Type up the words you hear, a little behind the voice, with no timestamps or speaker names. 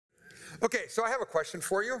Okay, so I have a question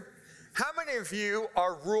for you. How many of you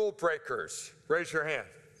are rule breakers? Raise your hand.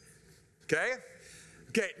 Okay?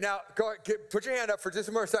 Okay, now put your hand up for just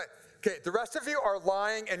a more second. Okay, the rest of you are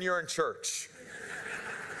lying and you're in church.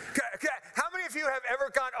 Okay, how many of you have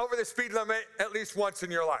ever gone over the speed limit at least once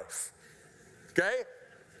in your life? Okay?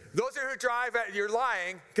 Those of you who drive, you're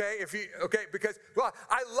lying, okay? Because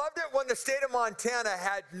I loved it when the state of Montana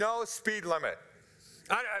had no speed limit.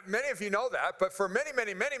 Many of you know that, but for many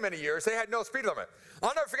years, they had no speed limit.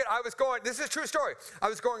 I'll never forget, this is a true story. I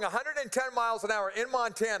was going 110 miles an hour in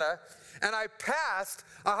Montana, and I passed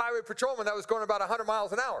a highway patrolman that was going about 100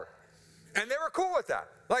 miles an hour. And they were cool with that.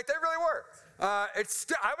 Like, they really were. I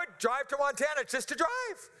would drive to Montana just to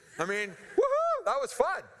drive. I mean, woohoo, that was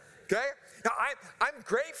fun, okay? Now, I'm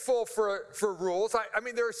grateful for rules. I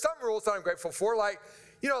mean, there are some rules that I'm grateful for, like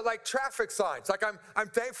traffic signs. Like I'm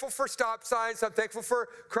thankful for stop signs. I'm thankful for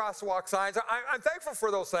crosswalk signs. I'm thankful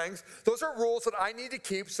for those things. Those are rules that I need to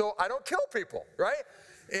keep so I don't kill people, right?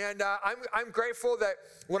 And I'm grateful that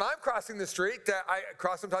when I'm crossing the street that I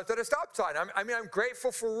cross sometimes at a stop sign. I'm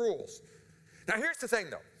grateful for rules. Now here's the thing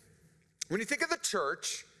though. When you think of the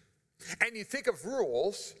church and you think of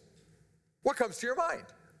rules, what comes to your mind?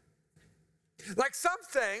 Like some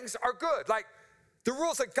things are good. Like the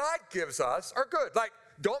rules that God gives us are good. Like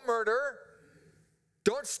don't murder,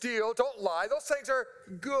 don't steal, don't lie. Those things are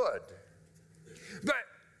good. But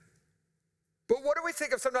what do we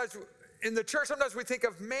think of sometimes in the church? Sometimes we think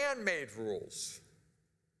of man-made rules.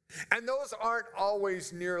 And those aren't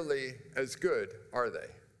always nearly as good, are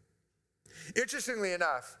they? Interestingly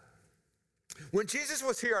enough, when Jesus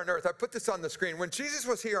was here on earth, I put this on the screen, when Jesus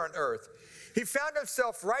was here on earth, he found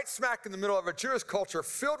himself right smack in the middle of a Jewish culture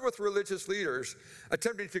filled with religious leaders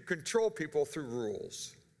attempting to control people through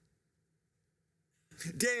rules.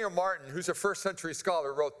 Daniel Martin, who's a first century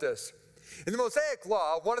scholar, wrote this. In the Mosaic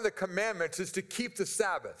Law, one of the commandments is to keep the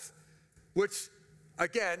Sabbath, which,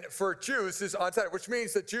 again, for Jews is on Saturday, which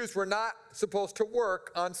means that Jews were not supposed to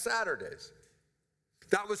work on Saturdays.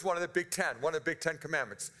 That was one of the Big Ten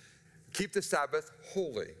commandments. Keep the Sabbath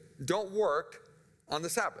holy. Don't work on the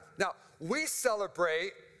Sabbath. Now, we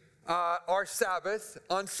celebrate our Sabbath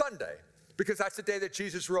on Sunday because that's the day that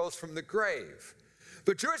Jesus rose from the grave.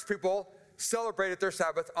 But Jewish people celebrated their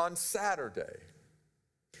Sabbath on Saturday.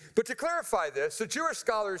 But to clarify this, the Jewish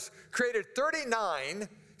scholars created 39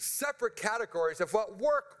 separate categories of what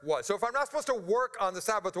work was. So if I'm not supposed to work on the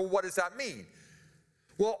Sabbath, well, what does that mean?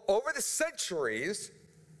 Well, over the centuries,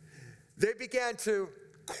 they began to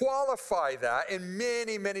qualify that in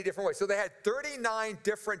many different ways. So they had 39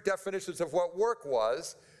 different definitions of what work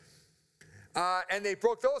was, and they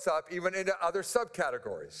broke those up even into other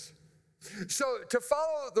subcategories. So to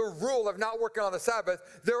follow the rule of not working on the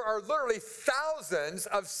Sabbath, there are literally thousands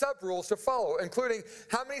of sub-rules to follow, including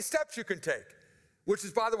how many steps you can take, which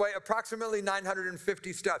is, by the way, approximately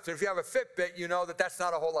 950 steps. And if you have a Fitbit, you know that that's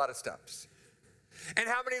not a whole lot of steps. And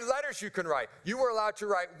how many letters you can write. You were allowed to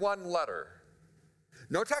write one letter.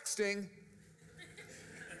 No texting.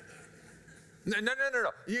 No.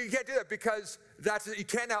 You can't do that because you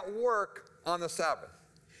cannot work on the Sabbath.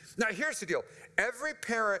 Now, here's the deal. Every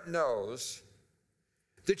parent knows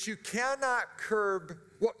that you cannot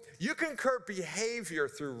you can curb behavior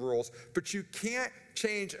through rules, but you can't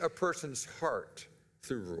change a person's heart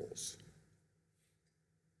through rules.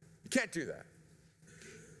 You can't do that.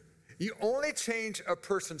 You only change a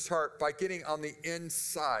person's heart by getting on the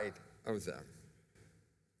inside of them.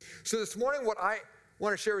 So this morning, what I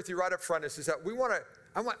want to share with you right up front is that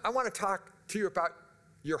I want to talk to you about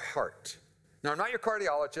your heart. Now, I'm not your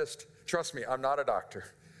cardiologist. Trust me, I'm not a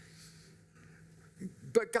doctor.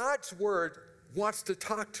 But God's word wants to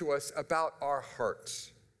talk to us about our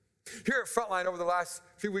hearts. Here at Frontline, over the last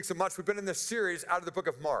few weeks and months, we've been in this series out of the book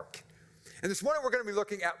of Mark. And this morning, we're going to be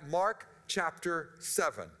looking at Mark chapter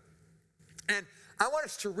 7. And I want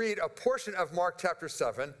us to read a portion of Mark chapter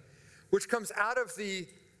 7, which comes out of the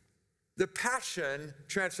Passion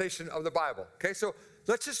translation of the Bible. Okay, so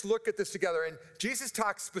let's just look at this together. And Jesus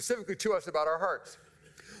talks specifically to us about our hearts.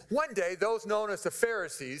 One day, those known as the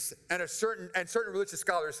Pharisees and certain religious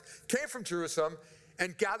scholars came from Jerusalem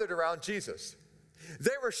and gathered around Jesus.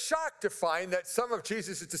 They were shocked to find that some of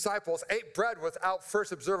Jesus' disciples ate bread without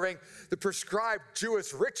first observing the prescribed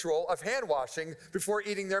Jewish ritual of hand washing before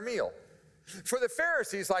eating their meal. For the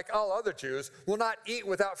Pharisees, like all other Jews, will not eat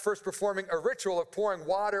without first performing a ritual of pouring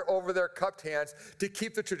water over their cupped hands to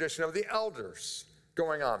keep the tradition of the elders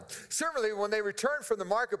going on. Similarly, when they returned from the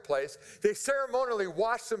marketplace, they ceremonially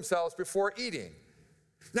washed themselves before eating.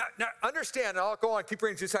 Now understand, and I'll go on, keep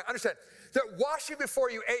reading to you, understand that washing before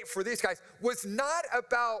you ate for these guys was not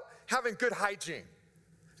about having good hygiene.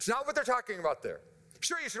 It's not what they're talking about there.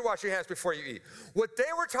 Sure, you should wash your hands before you eat. What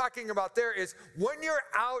they were talking about there is when you're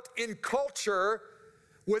out in culture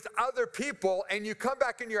with other people and you come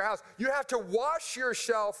back into your house, you have to wash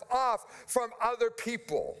yourself off from other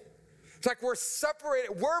people. It's like we're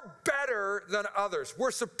separated. We're better than others. We're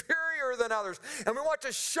superior than others. And we want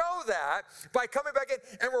to show that by coming back in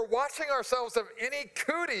and we're washing ourselves of any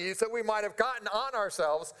cooties that we might have gotten on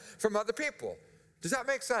ourselves from other people. Does that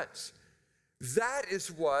make sense? That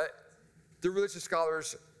is what the religious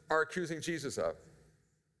scholars are accusing Jesus of.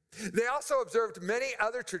 They also observed many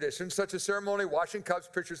other traditions, such as ceremonially washing cups,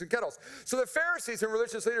 pitchers, and kettles. So the Pharisees and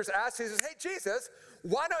religious leaders asked Jesus, hey, Jesus,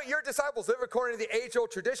 why don't your disciples live according to the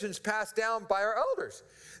age-old traditions passed down by our elders?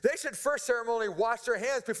 They should first ceremonially wash their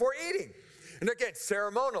hands before eating. And again,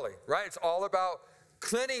 ceremonially, right? It's all about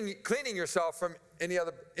cleaning yourself from any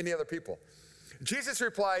other people. Jesus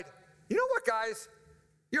replied, you know what, guys?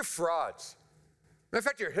 You're frauds. Matter of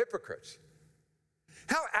fact, you're hypocrites.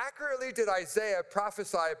 How accurately did Isaiah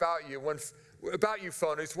prophesy about you,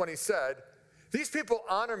 phonies, when he said, these people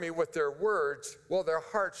honor me with their words while their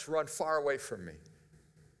hearts run far away from me.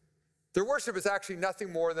 Their worship is actually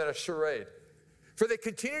nothing more than a charade. For they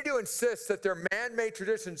continue to insist that their man-made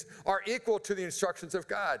traditions are equal to the instructions of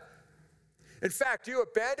God. In fact, you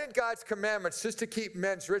abandoned God's commandments just to keep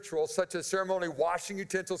men's rituals, such as ceremonially washing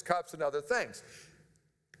utensils, cups, and other things.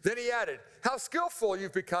 Then he added, how skillful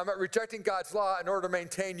you've become at rejecting God's law in order to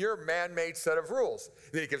maintain your man-made set of rules.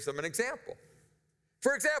 And then he gives them an example.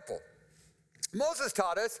 For example, Moses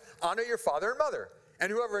taught us, honor your father and mother,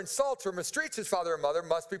 and whoever insults or mistreats his father or mother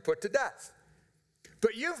must be put to death.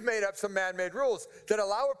 But you've made up some man-made rules that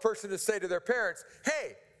allow a person to say to their parents,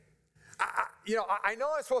 hey, I know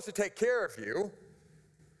I'm supposed to take care of you,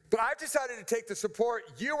 but I've decided to take the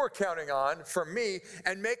support you were counting on from me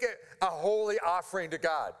and make it a holy offering to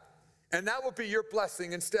God. And that will be your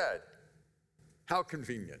blessing instead. How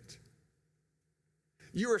convenient.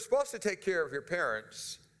 You were supposed to take care of your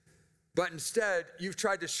parents, but instead you've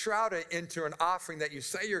tried to shroud it into an offering that you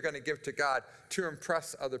say you're going to give to God to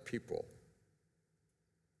impress other people.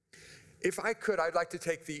 If I could, I'd like to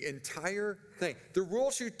take the entire thing. The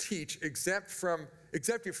rules you teach exempt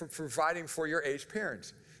you from providing for your aged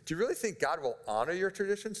parents. Do you really think God will honor your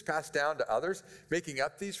traditions passed down to others, making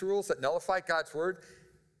up these rules that nullify God's word?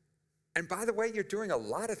 And by the way, you're doing a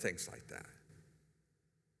lot of things like that.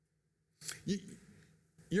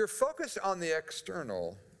 You're focused on the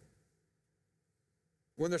external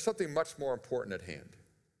when there's something much more important at hand.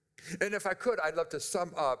 And if I could, I'd love to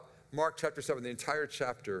sum up Mark chapter 7, the entire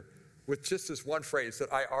chapter, with just this one phrase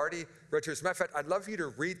that I already read to you. As a matter of fact, I'd love you to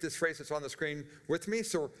read this phrase that's on the screen with me.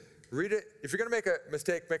 So read it. If you're going to make a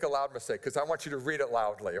mistake, make a loud mistake, because I want you to read it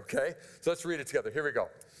loudly, okay? So let's read it together. Here we go.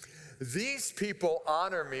 These people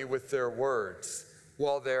honor me with their words,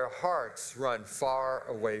 while their hearts run far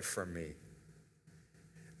away from me.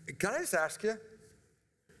 Can I just ask you,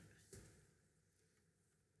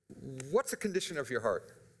 what's the condition of your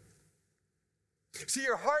heart? See,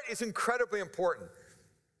 your heart is incredibly important.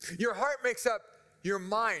 Your heart makes up your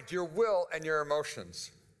mind, your will, and your emotions.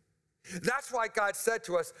 That's why God said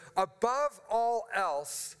to us, above all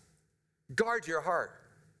else, guard your heart,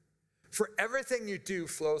 for everything you do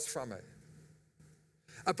flows from it.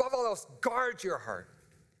 Above all else, guard your heart.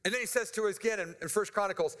 And then he says to us again in 1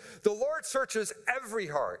 Chronicles, the Lord searches every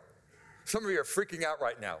heart. Some of you are freaking out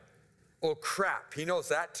right now. Oh crap, he knows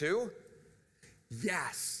that too?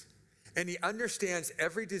 Yes. And he understands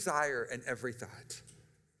every desire and every thought.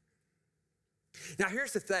 Now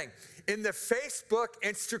here's the thing. In the Facebook,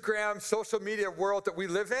 Instagram, social media world that we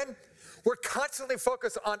live in, we're constantly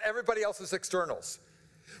focused on everybody else's externals.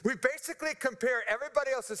 We basically compare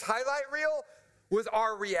everybody else's highlight reel with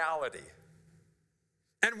our reality.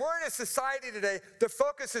 And we're in a society today, the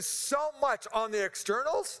focus is so much on the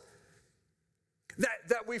externals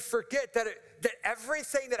that we forget that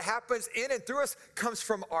everything that happens in and through us comes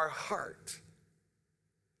from our heart.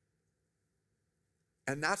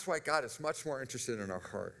 And that's why God is much more interested in our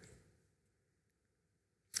heart.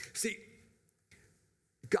 See,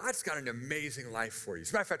 God's got an amazing life for you. As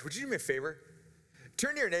a matter of fact, would you do me a favor?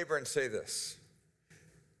 Turn to your neighbor and say this.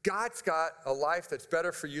 God's got a life that's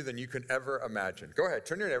better for you than you can ever imagine. Go ahead,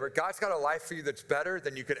 turn to your neighbor. God's got a life for you that's better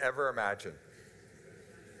than you could ever imagine.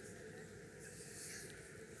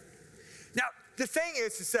 Now, the thing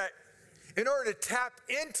is that in order to tap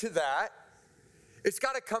into that, it's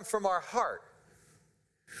got to come from our heart.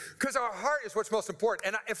 Because our heart is what's most important.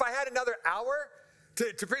 And if I had another hour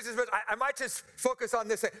to preach this, I might just focus on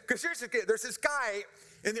this thing. Because there's this guy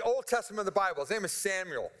in the Old Testament of the Bible. His name is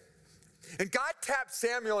Samuel. And God tapped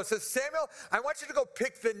Samuel and says, Samuel, I want you to go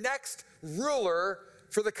pick the next ruler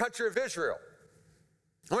for the country of Israel.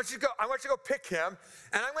 I want you to go pick him,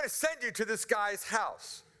 and I'm going to send you to this guy's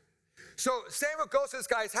house. So Samuel goes to this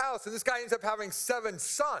guy's house, and this guy ends up having 7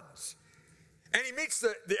 sons. And he meets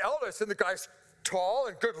the eldest, and the guy's tall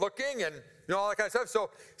and good looking and all that kind of stuff.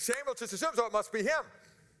 So Samuel just assumes, it must be him.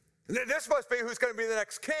 This must be who's going to be the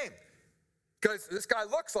next king. Because this guy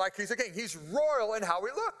looks like he's a king. He's royal in how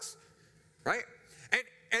he looks, right?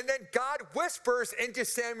 And then God whispers into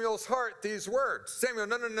Samuel's heart these words. Samuel,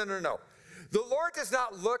 no. The Lord does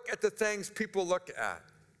not look at the things people look at.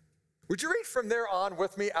 Would you read from there on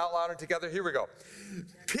with me out loud and together? Here we go.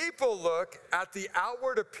 People look at the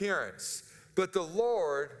outward appearance, but the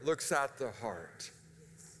Lord looks at the heart.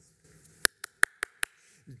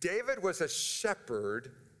 David was a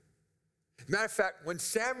shepherd. Matter of fact, when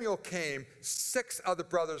Samuel came, 6 other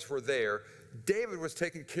brothers were there. David was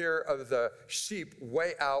taking care of the sheep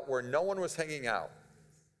way out where no one was hanging out.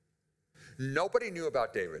 Nobody knew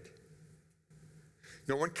about David.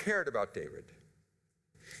 No one cared about David.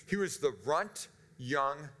 He was the runt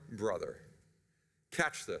young brother.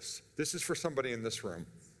 Catch this. This is for somebody in this room.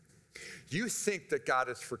 You think that God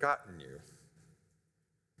has forgotten you.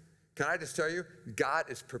 Can I just tell you, God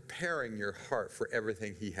is preparing your heart for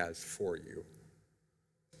everything he has for you.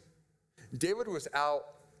 David was out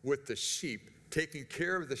with the sheep, taking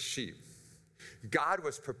care of the sheep. God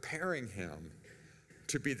was preparing him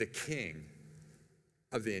to be the king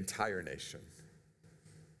of the entire nation.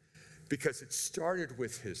 Because it started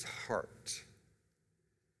with his heart.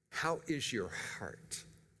 How is your heart?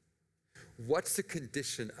 What's the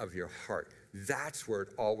condition of your heart? That's where it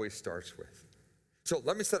always starts with. So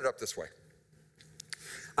let me set it up this way.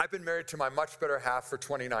 I've been married to my much better half for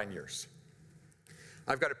 29 years.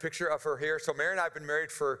 I've got a picture of her here. So Mary and I have been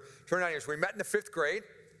married for 29 years. We met in the 5th grade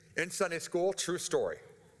in Sunday school, true story,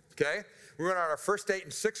 okay? We went on our first date in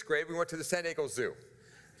 6th grade. We went to the San Diego Zoo,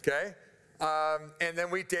 okay? And then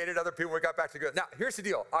we dated other people. We got back together. Now, here's the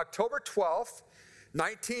deal. October 12th,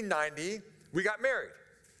 1990, we got married.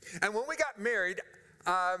 And when we got married,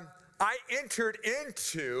 I entered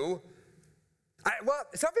into,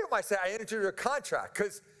 some people might say I entered into a contract,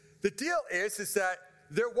 because the deal is that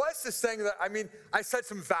there was this thing that, I said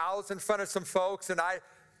some vows in front of some folks, and I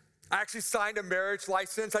actually signed a marriage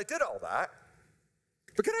license. I did all that.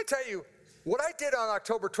 But can I tell you, what I did on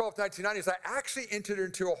October 12th, 1990 is I actually entered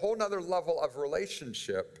into a whole nother level of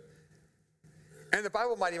relationship. And the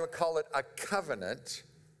Bible might even call it a covenant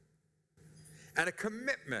and a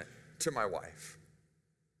commitment to my wife.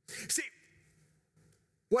 See,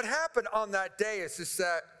 what happened on that day is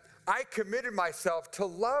that I committed myself to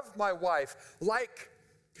love my wife like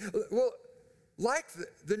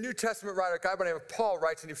the New Testament writer, a guy by the name of Paul,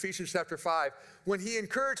 writes in Ephesians chapter 5, when he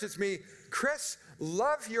encourages me, Chris,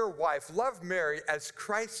 love your wife, love Mary as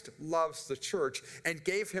Christ loves the church and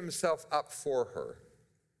gave himself up for her.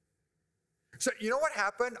 So you know what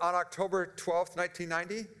happened on October 12th,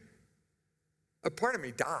 1990? A part of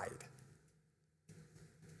me died.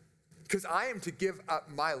 Because I am to give up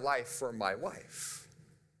my life for my wife.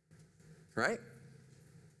 Right?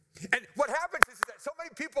 And what happens is that so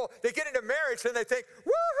many people, they get into marriage and they think,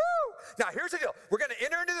 woohoo! Now here's the deal. We're going to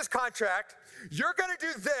enter into this contract. You're going to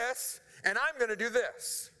do this, and I'm going to do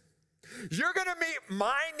this. You're going to meet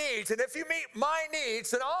my needs, and if you meet my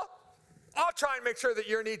needs, then I'll try and make sure that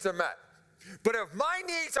your needs are met. But if my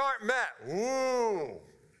needs aren't met,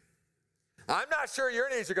 I'm not sure your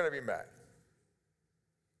needs are going to be met.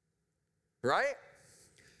 Right?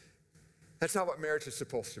 That's not what marriage is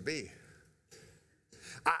supposed to be.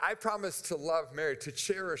 I promise to love Mary, to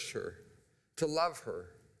cherish her, to love her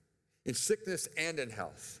in sickness and in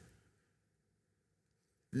health.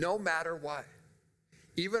 No matter what.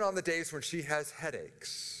 Even on the days when she has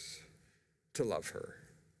headaches, to love her.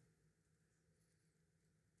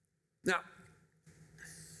 Now,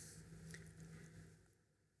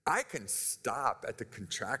 I can stop at the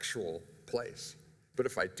contractual place, but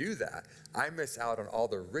if I do that, I miss out on all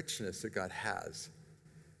the richness that God has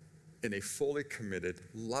in a fully committed,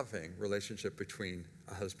 loving relationship between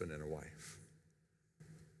a husband and a wife.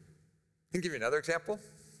 I can give you another example.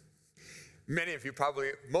 Many of you, probably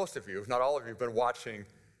most of you, if not all of you, have been watching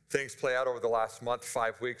things play out over the last month,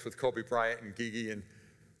 5 weeks with Kobe Bryant and Gigi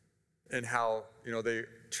and how, they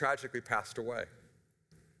tragically passed away.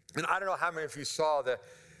 And I don't know how many of you saw the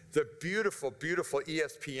beautiful, beautiful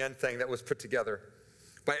ESPN thing that was put together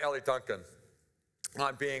by Ellie Duncan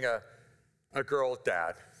on being a girl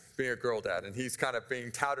dad. Being a girl dad, and he's kind of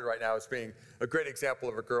being touted right now as being a great example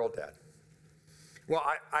of a girl dad. Well,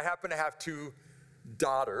 I happen to have 2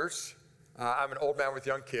 daughters. I'm an old man with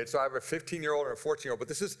young kids, so I have a 15-year-old and a 14-year-old, but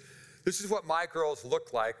this is what my girls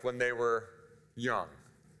looked like when they were young,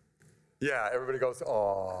 Yeah, everybody goes,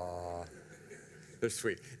 "Aw." They're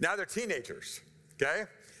sweet. Now they're teenagers, okay?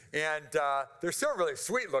 And they're still really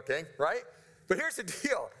sweet looking, right? But here's the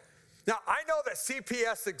deal. Now, I know that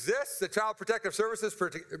CPS exists, the Child Protective Services,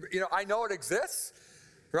 I know it exists,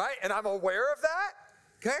 right? And I'm aware of that,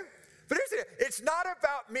 okay? But here's the deal. It's not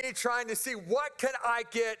about me trying to see what can I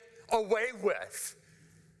get away with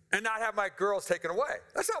and not have my girls taken away.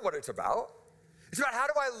 That's not what it's about. It's about how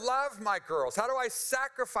do I love my girls? How do I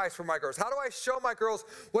sacrifice for my girls? How do I show my girls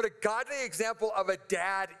what a godly example of a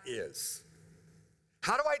dad is?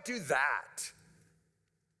 How do I do that?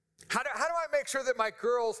 How do I make sure that my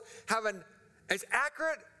girls have as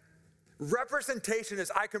accurate representation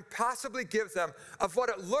as I can possibly give them of what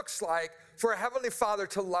it looks like for a Heavenly Father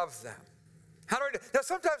to love them? How do I do? Now,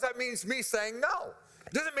 sometimes that means me saying no.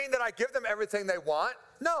 It doesn't mean that I give them everything they want.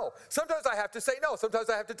 No. Sometimes I have to say no. Sometimes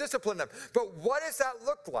I have to discipline them. But what does that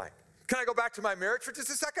look like? Can I go back to my marriage for just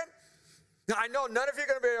a second? Now, I know none of you are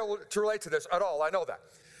going to be able to relate to this at all. I know that.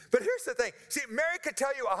 But here's the thing. See, Mary could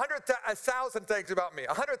tell you 100,000 things about me,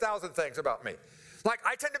 100,000 things about me. Like,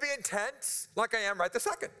 I tend to be intense, like I am right this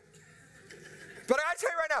second. But I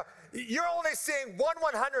tell you right now, you're only seeing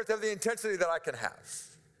 1/100th of the intensity that I can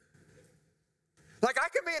have. Like, I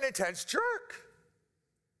can be an intense jerk.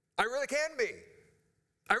 I really can be.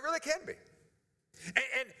 I really can be.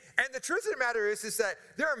 And the truth of the matter is that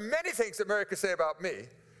there are many things that Mary could say about me.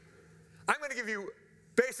 I'm going to give you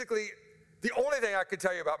basically the only thing I can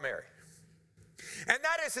tell you about Mary. And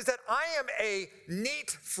that is that I am a neat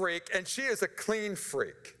freak and she is a clean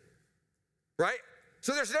freak. Right?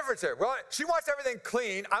 So there's a difference there. Well, she wants everything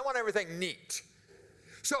clean. I want everything neat.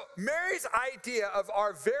 So Mary's idea of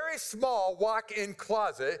our very small walk-in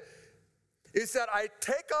closet is that I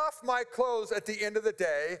take off my clothes at the end of the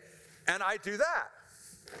day and I do that.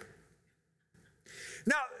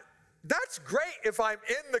 Now, that's great if I'm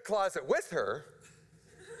in the closet with her.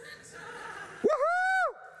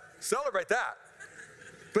 Woohoo! Celebrate that.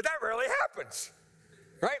 But that rarely happens,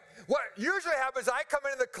 right? What usually happens, I come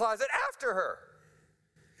into the closet after her.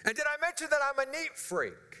 And did I mention that I'm a neat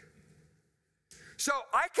freak? So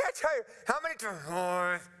I can't tell you how many times,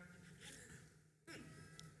 I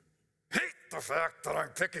hate the fact that I'm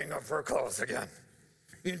picking up her clothes again.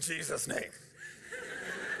 In Jesus' name.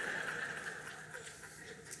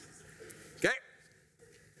 Okay?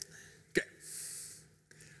 Okay.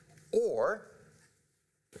 Or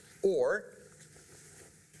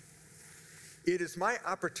it is my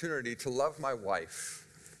opportunity to love my wife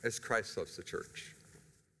as Christ loves the church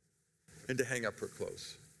and to hang up her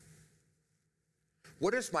clothes.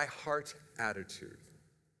 What is my heart attitude?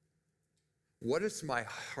 What does my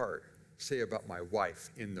heart say about my wife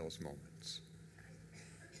in those moments?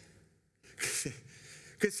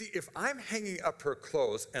 Because see, if I'm hanging up her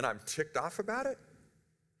clothes and I'm ticked off about it,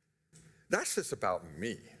 that's just about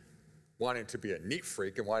me wanting to be a neat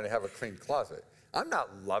freak and wanting to have a clean closet. I'm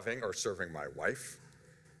not loving or serving my wife.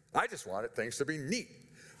 I just wanted things to be neat.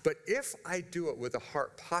 But if I do it with a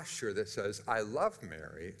heart posture that says, I love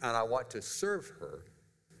Mary and I want to serve her,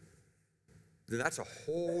 then that's a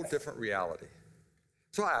whole different reality.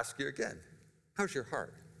 So I ask you again, how's your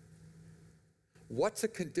heart? What's the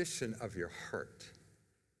condition of your heart?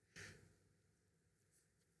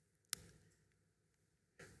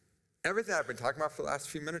 Everything I've been talking about for the last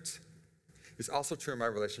few minutes is also true in my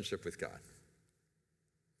relationship with God.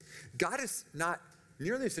 God is not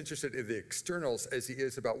nearly as interested in the externals as he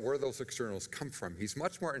is about where those externals come from. He's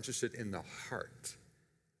much more interested in the heart.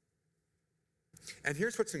 And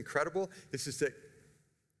here's what's incredible, is that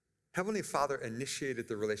Heavenly Father initiated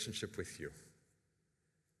the relationship with you.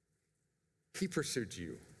 He pursued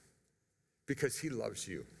you because he loves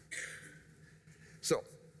you. So,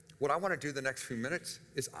 what I want to do the next few moments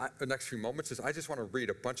is I just want to read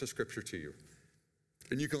a bunch of scripture to you.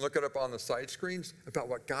 And you can look it up on the side screens about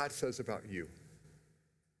what God says about you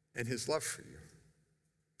and his love for you.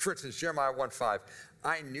 For instance, Jeremiah 1:5,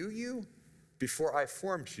 I knew you before I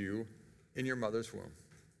formed you in your mother's womb.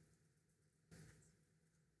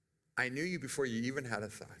 I knew you before you even had a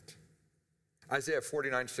thought. Isaiah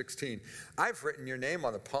 49:16, I've written your name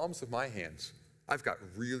on the palms of my hands. I've got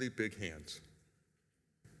really big hands.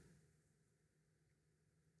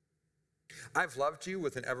 I've loved you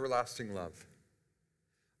with an everlasting love.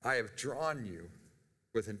 I have drawn you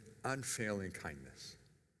with an unfailing kindness.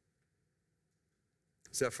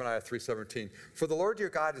 Zephaniah 3:17, for the Lord your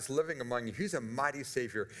God is living among you. He's a mighty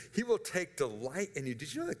Savior. He will take delight in you.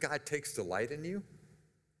 Did you know that God takes delight in you?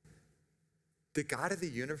 The God of the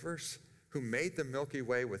universe who made the Milky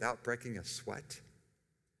Way without breaking a sweat,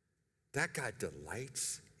 that God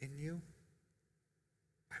delights in you.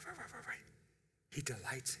 Right. He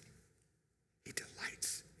delights in you. He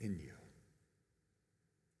delights in you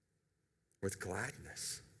with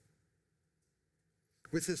gladness.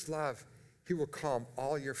 With his love, he will calm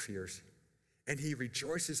all your fears, and he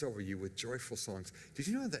rejoices over you with joyful songs. Did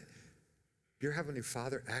you know that your Heavenly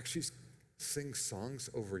Father actually sings songs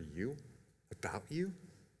over you, about you?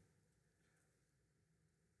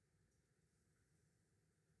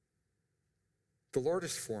 The Lord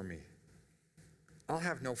is for me. I'll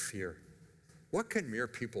have no fear. What can mere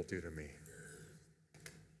people do to me?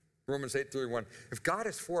 Romans 8:31, if God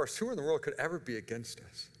is for us, who in the world could ever be against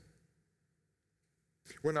us?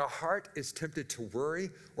 When our heart is tempted to worry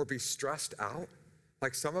or be stressed out,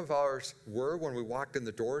 like some of ours were when we walked in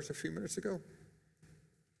the doors a few minutes ago,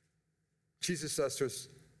 Jesus says to us,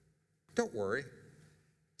 don't worry.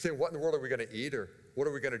 Saying, what in the world are we going to eat, or what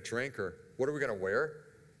are we going to drink, or what are we going to wear?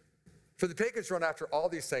 For the pagans run after all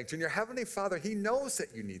these things, and your Heavenly Father, he knows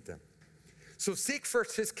that you need them. So seek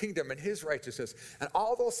first his kingdom and his righteousness, and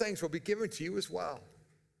all those things will be given to you as well.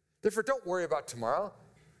 Therefore, don't worry about tomorrow,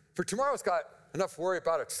 for tomorrow's got enough worry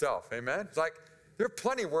about itself, amen? It's like, there are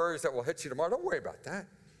plenty of worries that will hit you tomorrow. Don't worry about that.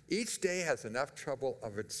 Each day has enough trouble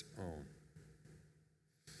of its own.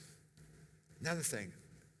 Another thing,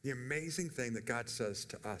 the amazing thing that God says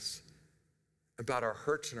to us about our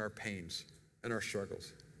hurts and our pains and our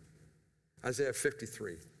struggles. Isaiah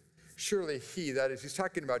 53. Surely he, that is, he's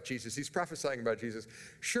talking about Jesus, he's prophesying about Jesus.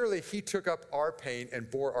 Surely he took up our pain and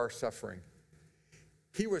bore our suffering.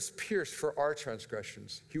 He was pierced for our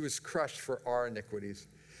transgressions. He was crushed for our iniquities.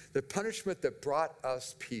 The punishment that brought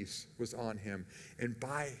us peace was on him, and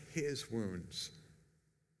by his wounds,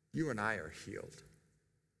 you and I are healed.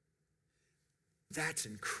 That's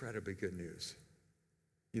incredibly good news.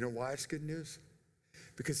 You know why it's good news?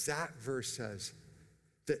 Because that verse says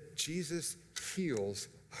that Jesus heals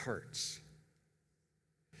hearts.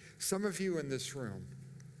 Some of you in this room,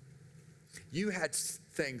 you had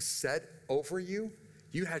things said over you,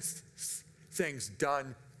 you had things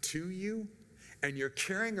done to you, and you're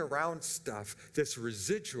carrying around stuff that's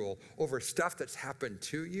residual over stuff that's happened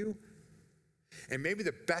to you. And maybe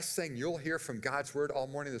the best thing you'll hear from God's word all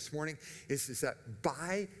morning this morning is that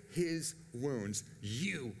by his wounds,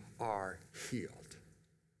 you are healed.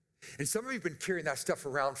 And some of you have been carrying that stuff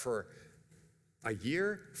around for a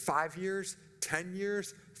year, 5 years, 10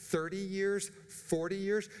 years, 30 years, 40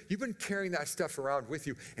 years. You've been carrying that stuff around with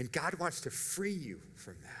you, and God wants to free you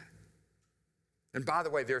from that. And by the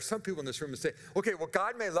way, there are some people in this room that say, okay, well,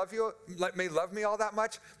 God may love me all that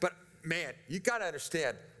much, but man, you got to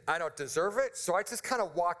understand, I don't deserve it, so I just kind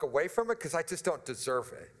of walk away from it because I just don't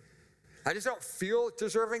deserve it. I just don't feel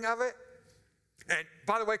deserving of it. And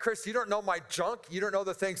by the way, Chris, you don't know my junk. You don't know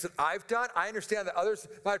the things that I've done. I understand that others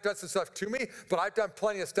might have done some stuff to me, but I've done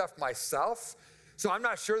plenty of stuff myself. So I'm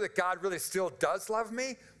not sure that God really still does love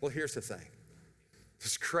me. Well, here's the thing.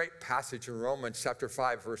 This great passage in Romans chapter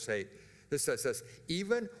 5, verse 8. This says this,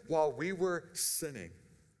 even while we were sinning,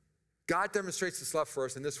 God demonstrates his love for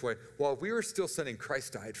us in this way. While we were still sinning,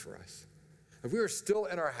 Christ died for us. And we were still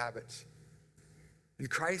in our habits. And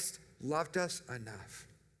Christ loved us enough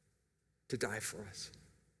to die for us.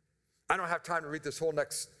 I don't have time to read this whole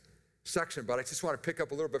next section, but I just want to pick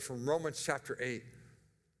up a little bit from Romans chapter 8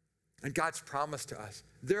 and God's promise to us.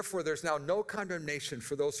 Therefore, there's now no condemnation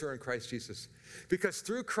for those who are in Christ Jesus, because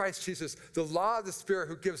through Christ Jesus, the law of the Spirit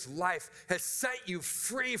who gives life has set you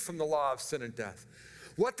free from the law of sin and death.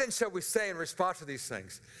 What then shall we say in response to these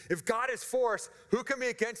things? If God is for us, who can be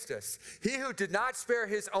against us? He who did not spare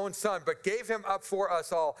his own son, but gave him up for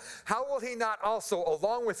us all, how will he not also,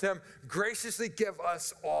 along with him, graciously give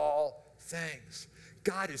us all things?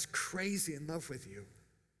 God is crazy in love with you.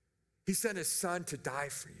 He sent his son to die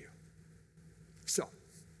for you. So,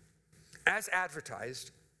 as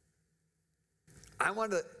advertised, I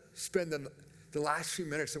want to spend the last few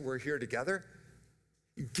minutes that we're here together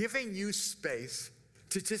giving you space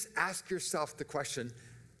to just ask yourself the question,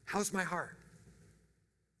 how's my heart?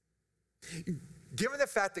 Given the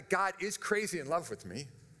fact that God is crazy in love with me,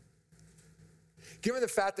 given the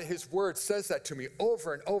fact that his word says that to me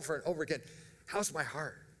over and over and over again, how's my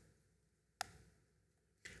heart?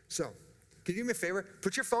 So, can you do me a favor?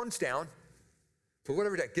 Put your phones down, put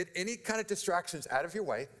whatever down, get any kind of distractions out of your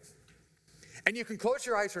way, and you can close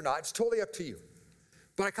your eyes or not, it's totally up to you.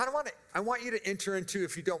 But I want you to enter into,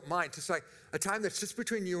 if you don't mind, just like a time that's just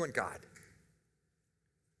between you and God.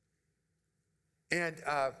 And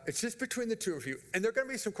it's just between the two of you. And there are going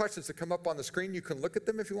to be some questions that come up on the screen. You can look at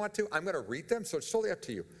them if you want to. I'm going to read them, so it's totally up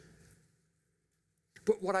to you.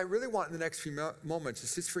 But what I really want in the next few moments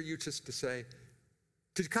is just for you just to say,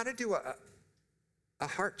 to kind of do a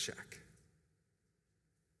heart check.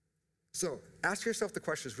 So ask yourself the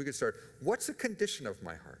question as we get started. What's the condition of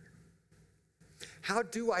my heart? How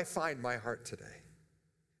do I find my heart today?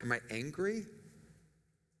 Am I angry?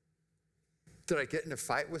 Did I get in a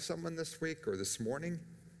fight with someone this week or this morning?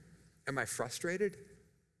 Am I frustrated?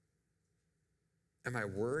 Am I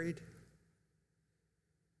worried?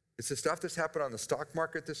 Is the stuff that's happened on the stock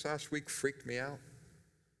market this last week freaked me out?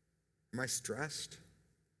 Am I stressed?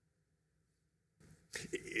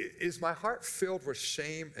 Is my heart filled with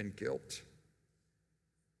shame and guilt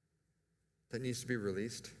that needs to be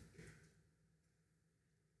released?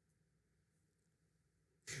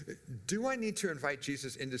 Do I need to invite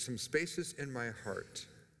Jesus into some spaces in my heart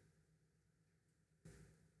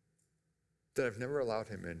that I've never allowed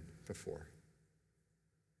him in before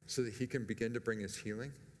so that he can begin to bring his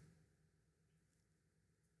healing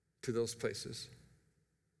to those places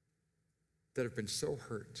that have been so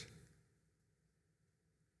hurt?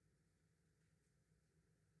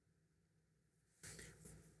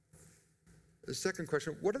 The second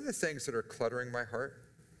question, what are the things that are cluttering my heart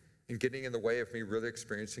and getting in the way of me really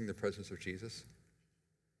experiencing the presence of Jesus?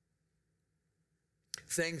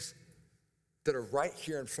 Things that are right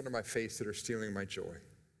here in front of my face that are stealing my joy.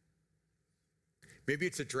 Maybe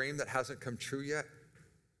it's a dream that hasn't come true yet,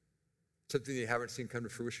 something that you haven't seen come to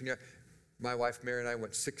fruition yet. My wife, Mary, and I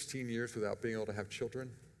went 16 years without being able to have children.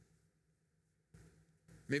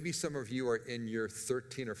 Maybe some of you are in year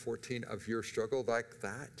 13 or 14 of your struggle like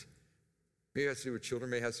that. Maybe it has to do with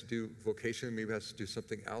children, maybe it has to do vocation, maybe it has to do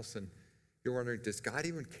something else, and you're wondering, does God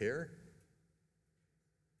even care?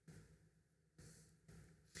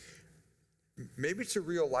 Maybe it's a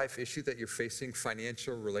real life issue that you're facing,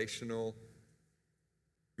 financial, relational.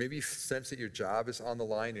 Maybe you sense that your job is on the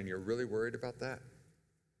line and you're really worried about that.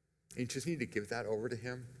 And you just need to give that over to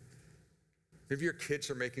him. Maybe your kids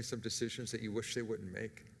are making some decisions that you wish they wouldn't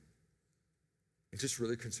make. You're just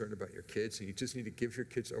really concerned about your kids and you just need to give your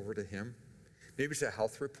kids over to him. Maybe it's a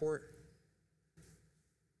health report.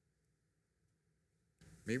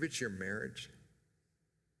 Maybe it's your marriage.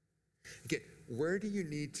 Again, where do you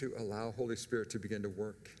need to allow Holy Spirit to begin to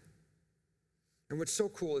work? And what's so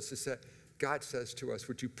cool is that God says to us,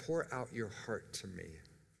 would you pour out your heart to me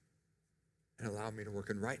and allow me to work?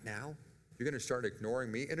 And right now, you're going to start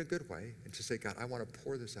ignoring me in a good way and just say, God, I want to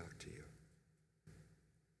pour this out to you.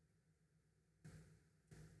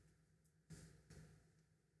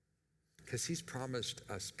 Because he's promised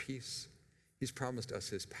us peace. He's promised us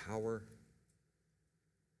his power.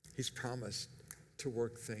 He's promised to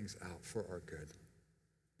work things out for our good.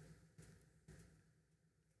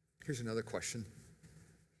 Here's another question.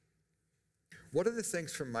 What are the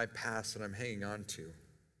things from my past that I'm hanging on to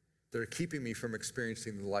that are keeping me from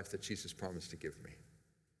experiencing the life that Jesus promised to give me?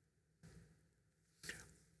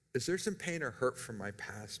 Is there some pain or hurt from my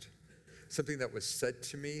past? Something that was said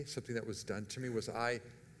to me, something that was done to me? Was I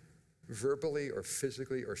verbally or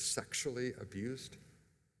physically or sexually abused?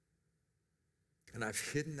 And I've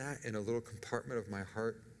hidden that in a little compartment of my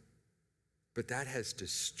heart, but that has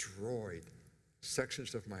destroyed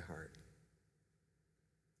sections of my heart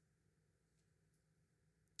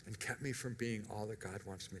and kept me from being all that God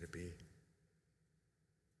wants me to be.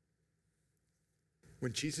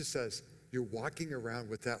 When Jesus says, you're walking around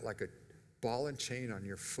with that like a ball and chain on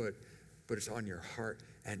your foot, but it's on your heart.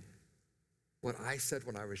 And what I said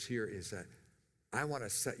when I was here is that I want to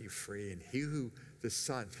set you free. And he who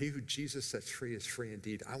Jesus sets free is free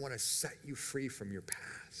indeed. I want to set you free from your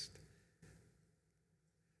past.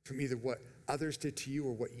 From either what others did to you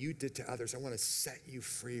or what you did to others. I want to set you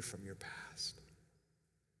free from your past.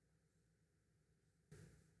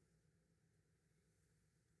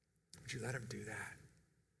 Would you let him do that?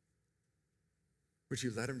 Would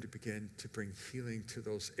you let him to begin to bring healing to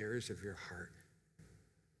those areas of your heart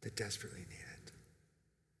that desperately need it?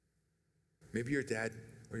 Maybe your dad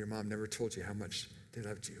or your mom never told you how much they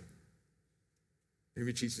loved you.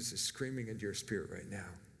 Maybe Jesus is screaming into your spirit right now,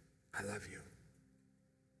 I love you.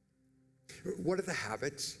 What are the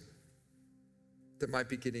habits that might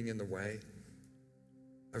be getting in the way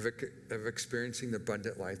of experiencing the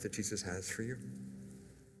abundant life that Jesus has for you?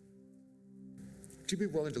 Would you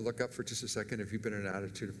be willing to look up for just a second if you've been in an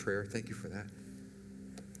attitude of prayer? Thank you for that.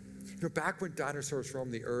 You know, back when dinosaurs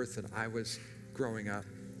roamed the earth and I was growing up,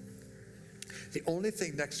 the only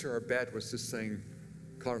thing next to our bed was this thing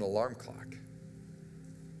called an alarm clock.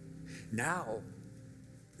 Now,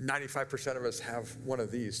 95% of us have one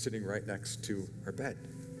of these sitting right next to our bed.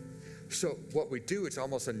 So what we do, it's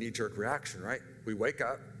almost a knee-jerk reaction, right? We wake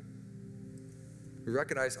up, we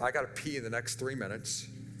recognize I got to pee in the next 3 minutes,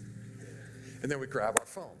 and then we grab our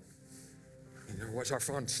phone. You know, what's our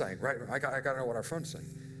phone saying, right? I got to know what our phone's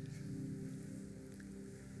saying.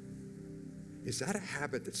 is that a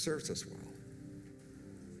habit that serves us well?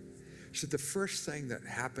 Should the first thing that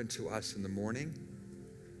happened to us in the morning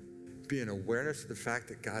be an awareness of the fact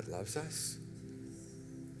that God loves us?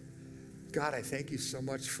 God, I thank you so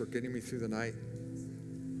much for getting me through the night.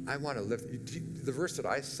 I want to live. The verse that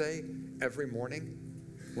I say every morning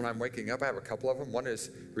when I'm waking up, I have a couple of them. One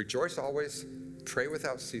is, rejoice always, pray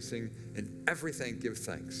without ceasing, and everything give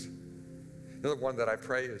thanks. Another one that I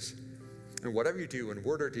pray is, and whatever you do in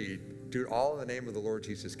word or deed, do it all in the name of the Lord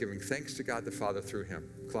Jesus, giving thanks to God the Father through him.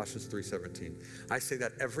 Colossians 3:17. I say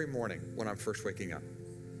that every morning when I'm first waking up.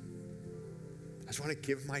 I just want to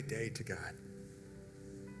give my day to God.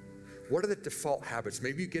 What are the default habits?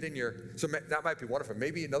 Maybe you get in so that might be one of them.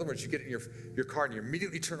 Maybe in other words, you get in your car and you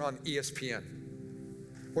immediately turn on ESPN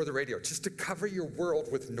or the radio just to cover your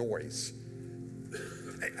world with noise.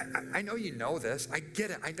 I know you know this. I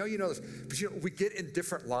get it. I know you know this. But we get in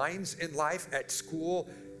different lines in life, at school,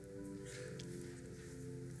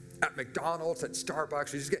 at McDonald's, at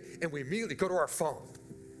Starbucks, and we immediately go to our phone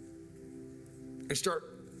and start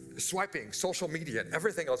swiping social media and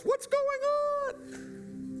everything else. What's going on?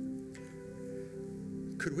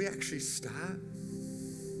 Could we actually stop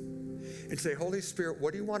and say, Holy Spirit,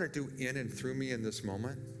 what do you want to do in and through me in this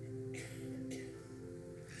moment?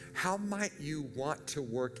 How might you want to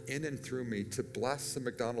work in and through me to bless the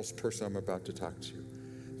McDonald's person I'm about to talk to,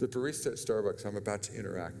 the barista at Starbucks I'm about to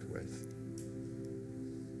interact with?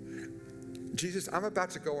 Jesus, I'm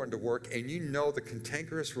about to go into work, and you know the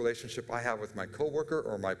cantankerous relationship I have with my coworker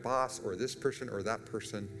or my boss or this person or that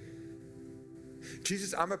person.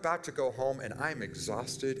 Jesus, I'm about to go home, and I'm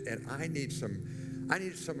exhausted, and I need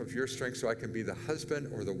some of your strength so I can be the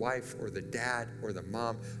husband or the wife or the dad or the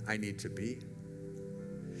mom I need to be.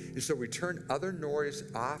 And so we turn other noise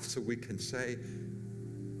off so we can say,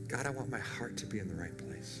 God, I want my heart to be in the right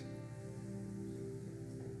place.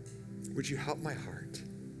 Would you help my heart?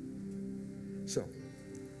 So,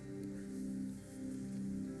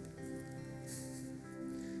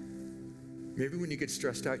 maybe when you get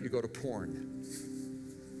stressed out, you go to porn.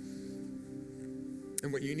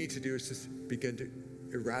 And what you need to do is just begin to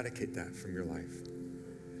eradicate that from your life.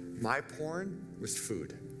 My porn was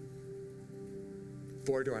food.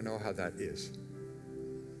 Boy, do I know how that is.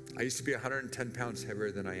 I used to be 110 pounds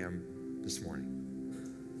heavier than I am this morning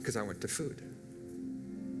because I went to food.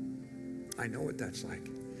 I know what that's like.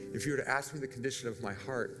 If you were to ask me the condition of my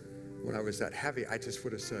heart when I was that heavy, I just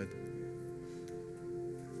would have said,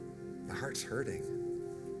 my heart's hurting.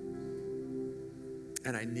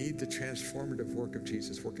 And I need the transformative work of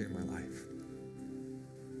Jesus working in my life.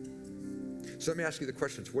 So let me ask you the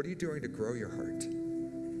questions. What are you doing to grow your heart?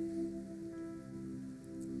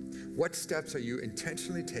 What steps are you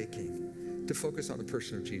intentionally taking to focus on the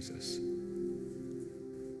person of Jesus?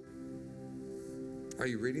 Are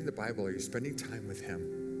you reading the Bible? Are you spending time with him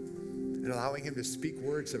and allowing him to speak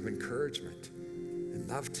words of encouragement and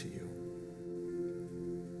love to you?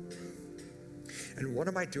 And what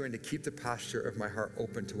am I doing to keep the posture of my heart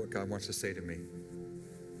open to what God wants to say to me?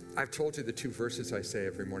 I've told you the two verses I say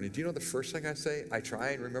every morning. Do you know the first thing I say? I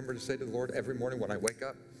try and remember to say to the Lord every morning when I wake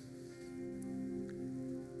up.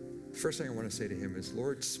 First thing I want to say to him is,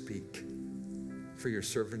 Lord, speak, for your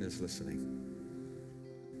servant is listening.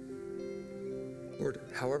 Lord,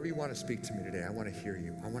 however you want to speak to me today, I want to hear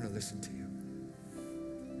you. I want to listen to you.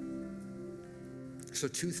 So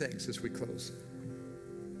 2 things as we close.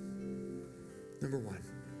 Number 1,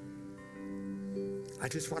 I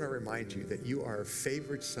just want to remind you that you are a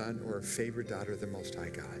favored son or a favored daughter of the Most High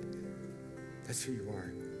God. That's who you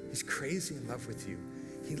are. He's crazy in love with you.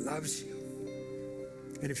 He loves you.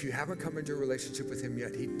 And if you haven't come into a relationship with him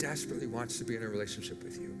yet, he desperately wants to be in a relationship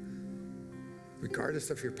with you. Regardless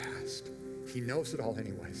of your past, he knows it all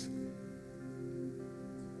anyways.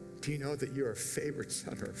 Do you know that you're a favored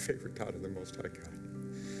son or a favored daughter of the Most High God?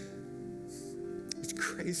 He's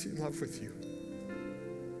crazy in love with you.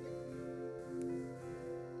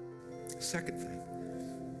 Second thing,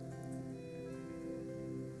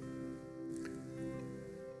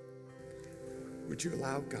 would you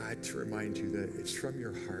allow God to remind you that it's from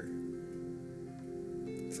your heart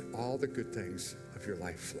that all the good things of your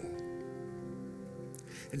life flow?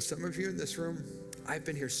 And some of you in this room, I've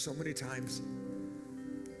been here so many times.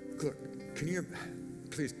 Look,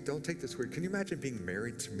 please don't take this weird. Can you imagine being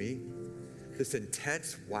married to me? This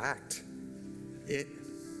intense, whacked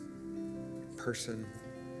person.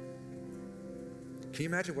 Can you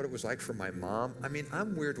imagine what it was like for my mom? I mean,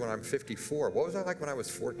 I'm weird when I'm 54. What was I like when I was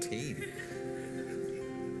 14?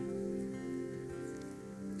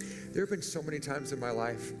 There have been so many times in my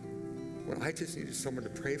life when I just needed someone to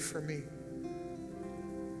pray for me.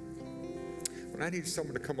 When when I need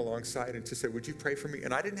someone to come alongside and to say, would you pray for me?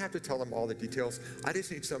 And I didn't have to tell them all the details. I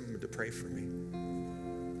just need someone to pray for me.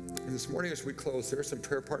 And this morning as we close, there are some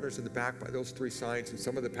prayer partners in the back by those 3 signs and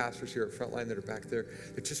some of the pastors here at Frontline that are back there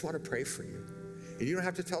that just want to pray for you. And you don't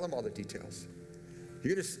have to tell them all the details.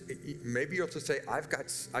 Maybe you'll just say, I've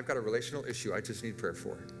got a relational issue I just need prayer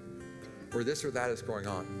for. Or this or that is going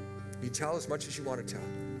on. You tell as much as you want to tell.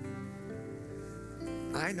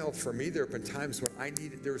 I know for me, there have been times when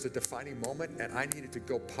there was a defining moment and I needed to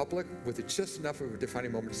go public with it just enough of a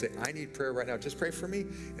defining moment to say, I need prayer right now, just pray for me.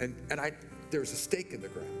 And there was a stake in the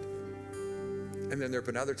ground. And then there have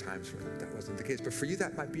been other times when that wasn't the case. But for you,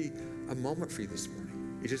 that might be a moment for you this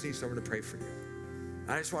morning. You just need someone to pray for you.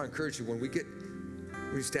 And I just want to encourage you, when we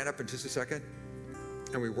stand up in just a second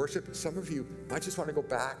and we worship, some of you might just want to go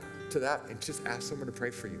back to that and just ask someone to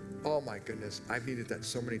pray for you. Oh my goodness, I've needed that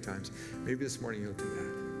so many times. Maybe this morning you'll do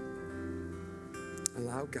that.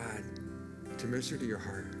 Allow God to minister to your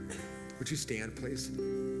heart. Would you stand, please?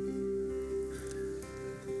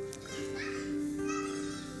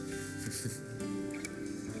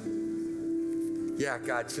 Yeah,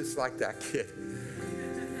 God, just like that kid.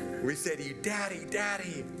 We say to you, Daddy,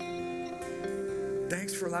 Daddy,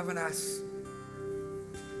 thanks for loving us.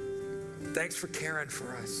 Thanks for caring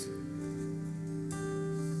for us.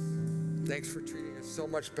 Thanks for treating us so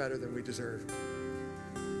much better than we deserve.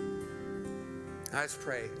 I just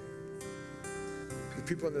pray the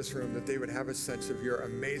people in this room that they would have a sense of your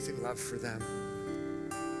amazing love for them.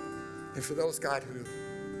 And for those, God, who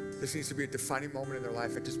this needs to be a defining moment in their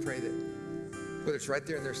life, I just pray that whether it's right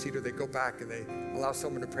there in their seat or they go back and they allow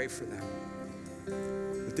someone to pray for them,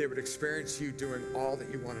 that they would experience you doing all that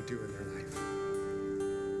you want to do in their life.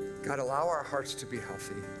 God, allow our hearts to be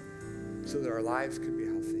healthy so that our lives can be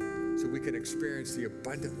healthy, so we can experience the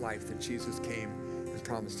abundant life that Jesus came and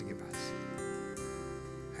promised to give us.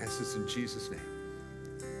 I ask this in Jesus' name.